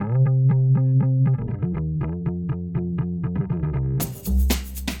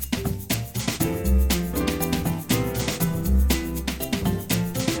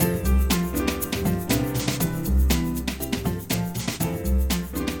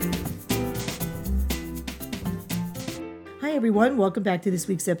Hi, everyone. Welcome back to this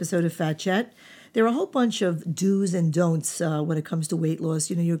week's episode of Fat Chat. There are a whole bunch of do's and don'ts when it comes to weight loss.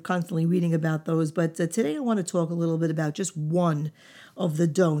 You know, you're constantly reading about those, but today I want to talk a little bit about just one of the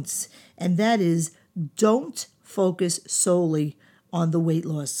don'ts, and that is don't focus solely on the weight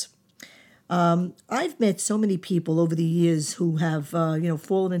loss. I've met so many people over the years who have,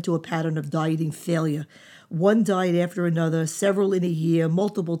 fallen into a pattern of dieting failure. One diet after another, several in a year,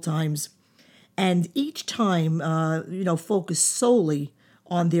 multiple times, and each time, focus solely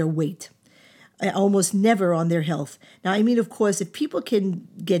on their weight, almost never on their health. Now, I mean, of course, if people can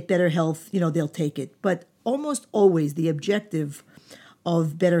get better health, they'll take it. But almost always the objective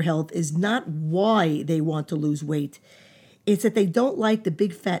of better health is not why they want to lose weight. It's that they don't like the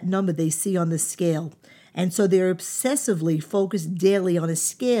big fat number they see on the scale. And so they're obsessively focused daily on a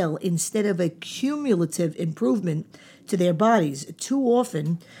scale instead of a cumulative improvement to their bodies. Too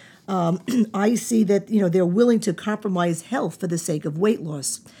often, I see that, they're willing to compromise health for the sake of weight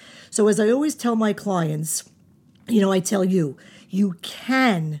loss. So as I always tell my clients, I tell you, you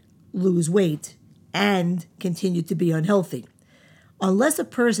can lose weight and continue to be unhealthy. Unless a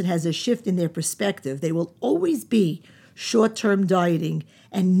person has a shift in their perspective, they will always be short-term dieting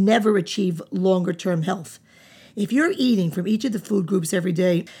and never achieve longer-term health. If you're eating from each of the food groups every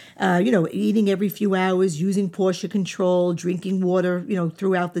day, eating every few hours, using portion control, drinking water,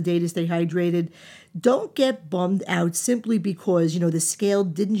 throughout the day to stay hydrated, don't get bummed out simply because, the scale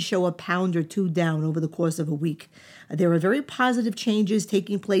didn't show a pound or two down over the course of a week. There are very positive changes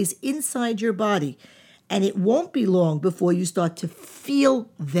taking place inside your body, and it won't be long before you start to feel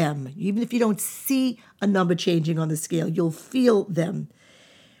them. Even if you don't see a number changing on the scale, you'll feel them.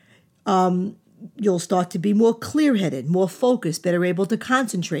 You'll start to be more clear-headed, more focused, better able to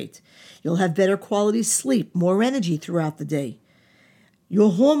concentrate. You'll have better quality sleep, more energy throughout the day.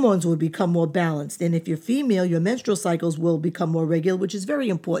 Your hormones will become more balanced. And if you're female, your menstrual cycles will become more regular, which is very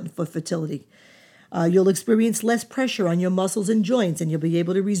important for fertility. You'll experience less pressure on your muscles and joints, and you'll be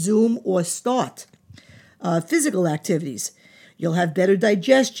able to resume or start physical activities. You'll have better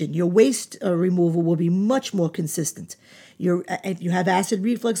digestion. Your waste removal will be much more consistent. If you have acid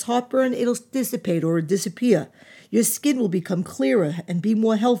reflux, heartburn, it'll dissipate or disappear. Your skin will become clearer and be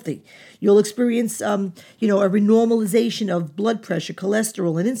more healthy. You'll experience, a renormalization of blood pressure,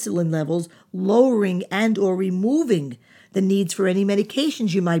 cholesterol, and insulin levels, lowering and or removing the needs for any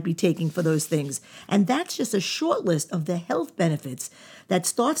medications you might be taking for those things. And that's just a short list of the health benefits that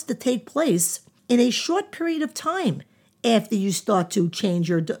starts to take place in a short period of time after you start to change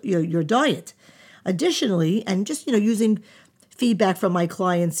your diet. Additionally, and just, using feedback from my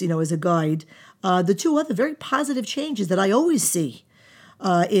clients, as a guide, the two other very positive changes that I always see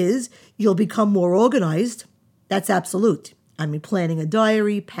is you'll become more organized. That's absolute. I mean, planning a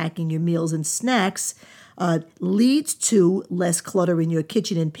diary, packing your meals and snacks leads to less clutter in your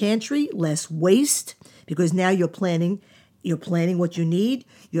kitchen and pantry, less waste, because now you're planning what you need.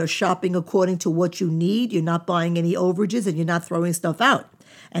 You're shopping according to what you need. You're not buying any overages and you're not throwing stuff out.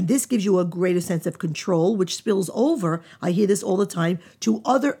 And this gives you a greater sense of control, which spills over, I hear this all the time, to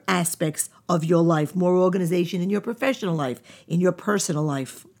other aspects of your life, more organization in your professional life, in your personal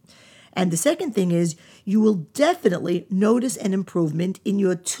life. And the second thing is you will definitely notice an improvement in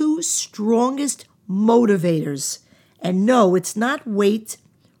your two strongest motivators. And no, it's not weight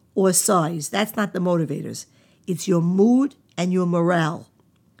or size. That's not the motivators. It's your mood and your morale.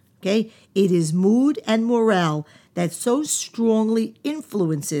 Okay? It is mood and morale that so strongly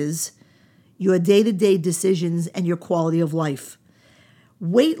influences your day-to-day decisions and your quality of life.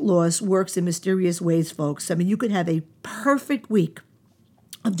 Weight loss works in mysterious ways, folks. I mean, you can have a perfect week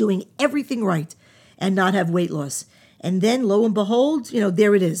of doing everything right and not have weight loss. And then, lo and behold,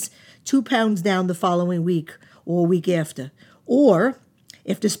 there it is, 2 pounds down the following week or week after. Or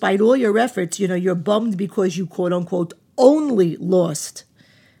if despite all your efforts, you're bummed because you, quote unquote, only lost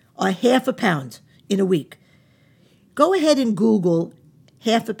a half a pound in a week. Go ahead and Google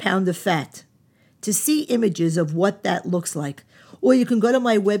half a pound of fat to see images of what that looks like. Or you can go to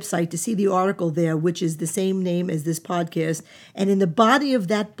my website to see the article there, which is the same name as this podcast. And in the body of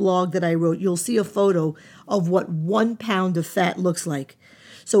that blog that I wrote, you'll see a photo of what 1 pound of fat looks like.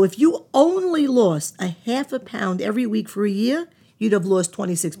 So if you only lost a half a pound every week for a year, you'd have lost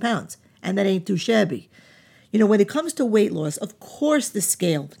 26 pounds. And that ain't too shabby. When it comes to weight loss, of course the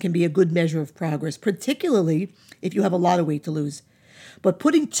scale can be a good measure of progress, particularly if you have a lot of weight to lose. But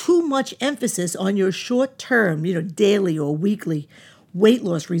putting too much emphasis on your short-term, daily or weekly weight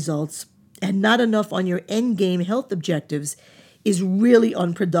loss results and not enough on your end game health objectives is really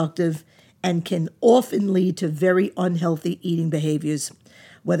unproductive and can often lead to very unhealthy eating behaviors.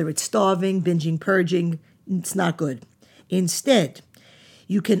 Whether it's starving, binging, purging, it's not good. Instead,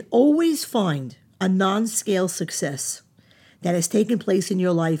 you can always find a non-scale success that has taken place in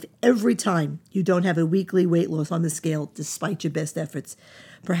your life every time you don't have a weekly weight loss on the scale despite your best efforts.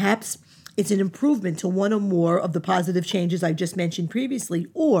 Perhaps it's an improvement to one or more of the positive changes I just mentioned previously,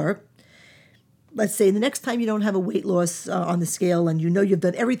 or let's say the next time you don't have a weight loss on the scale and you know you've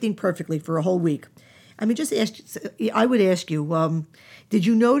done everything perfectly for a whole week. I would ask you, did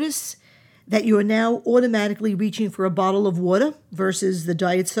you notice that you are now automatically reaching for a bottle of water versus the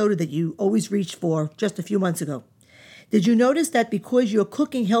diet soda that you always reached for just a few months ago? Did you notice that because you're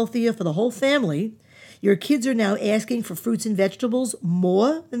cooking healthier for the whole family, your kids are now asking for fruits and vegetables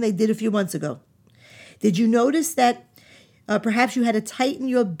more than they did a few months ago? Did you notice that perhaps you had to tighten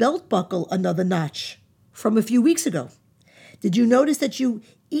your belt buckle another notch from a few weeks ago? Did you notice that you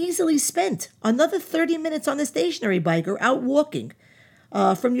easily spent another 30 minutes on the stationary bike or out walking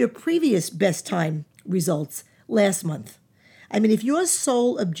from your previous best time results last month? I mean, if your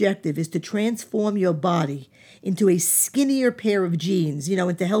sole objective is to transform your body into a skinnier pair of jeans,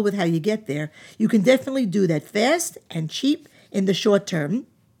 and to hell with how you get there, you can definitely do that fast and cheap in the short term,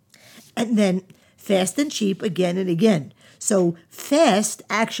 and then fast and cheap again and again. So fast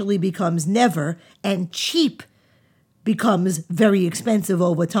actually becomes never, and cheap becomes very expensive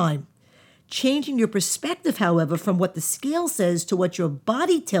over time. Changing your perspective, however, from what the scale says to what your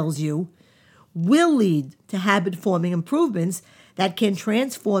body tells you will lead to habit-forming improvements that can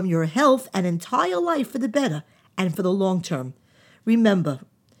transform your health and entire life for the better and for the long term. Remember,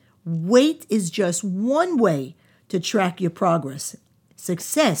 weight is just one way to track your progress.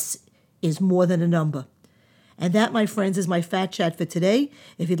 Success is more than a number. And that, my friends, is my Fat Chat for today.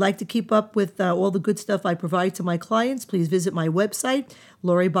 If you'd like to keep up with all the good stuff I provide to my clients, please visit my website,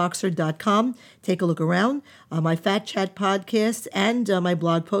 laurieboxer.com. Take a look around. My Fat Chat podcast and my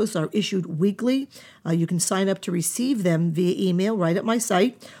blog posts are issued weekly. You can sign up to receive them via email right at my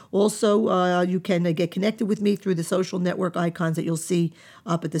site. Also, you can get connected with me through the social network icons that you'll see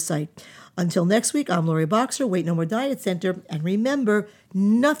up at the site. Until next week, I'm Laurie Boxer, Weight No More Diet Center. And remember,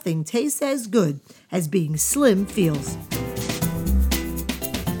 nothing tastes as good as being slim feels.